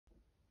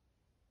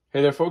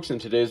Hey there folks, in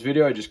today's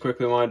video I just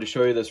quickly wanted to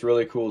show you this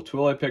really cool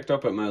tool I picked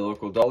up at my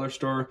local dollar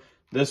store.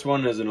 This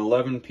one is an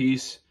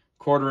 11-piece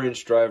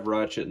 1/4-inch drive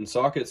ratchet and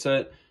socket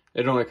set.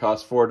 It only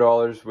costs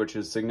 $4, which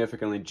is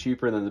significantly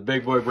cheaper than the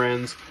big boy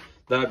brands.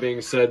 That being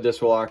said, this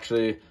will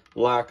actually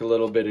lack a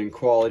little bit in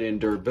quality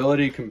and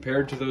durability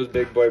compared to those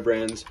big boy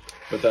brands,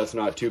 but that's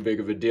not too big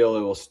of a deal.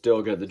 It will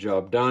still get the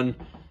job done.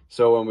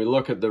 So when we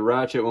look at the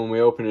ratchet, when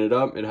we open it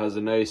up, it has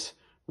a nice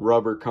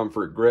rubber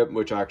comfort grip,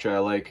 which actually I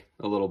like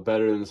a little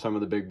better than some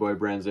of the big boy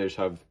brands. They just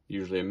have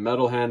usually a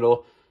metal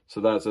handle,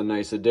 so that's a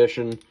nice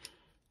addition.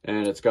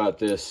 And it's got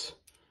this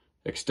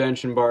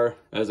extension bar.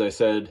 As I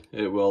said,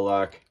 it will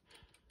lack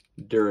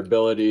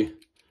durability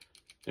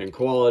and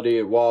quality.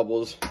 It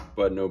wobbles,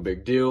 but no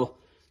big deal.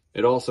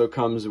 It also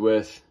comes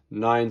with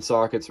 9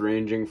 sockets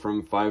ranging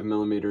from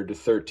 5mm to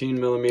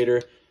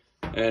 13mm,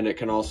 and it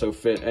can also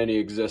fit any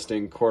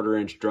existing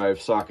 1/4-inch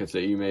drive sockets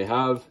that you may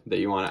have that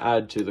you want to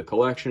add to the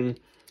collection.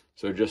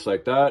 So just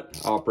like that,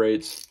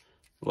 operates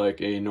like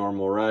a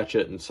normal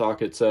ratchet and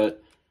socket set,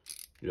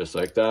 just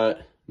like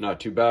that. Not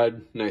too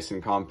bad, nice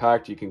and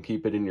compact. You can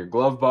keep it in your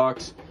glove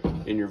box,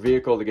 in your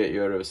vehicle to get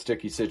you out of a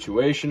sticky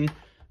situation,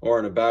 or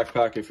in a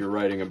backpack if you're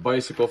riding a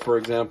bicycle, for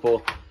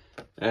example.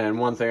 And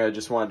one thing I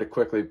just wanted to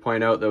quickly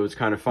point out that was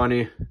kind of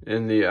funny,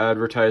 in the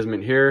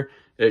advertisement here,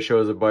 it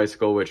shows a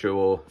bicycle which it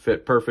will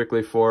fit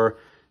perfectly for,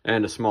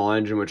 and a small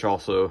engine which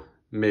also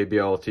may be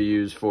able to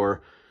use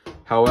for.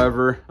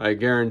 However, I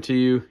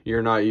guarantee you,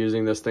 you're not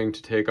using this thing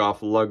to take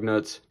off lug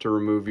nuts to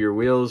remove your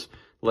wheels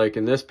like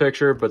in this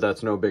picture, but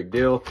that's no big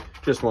deal.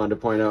 Just wanted to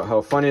point out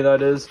how funny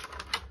that is.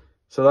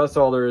 So that's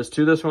all there is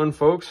to this one,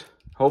 folks.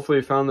 Hopefully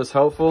you found this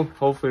helpful.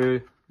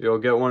 Hopefully you'll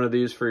get one of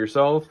these for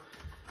yourself.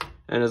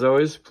 And as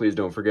always, please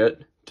don't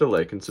forget to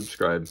like and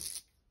subscribe.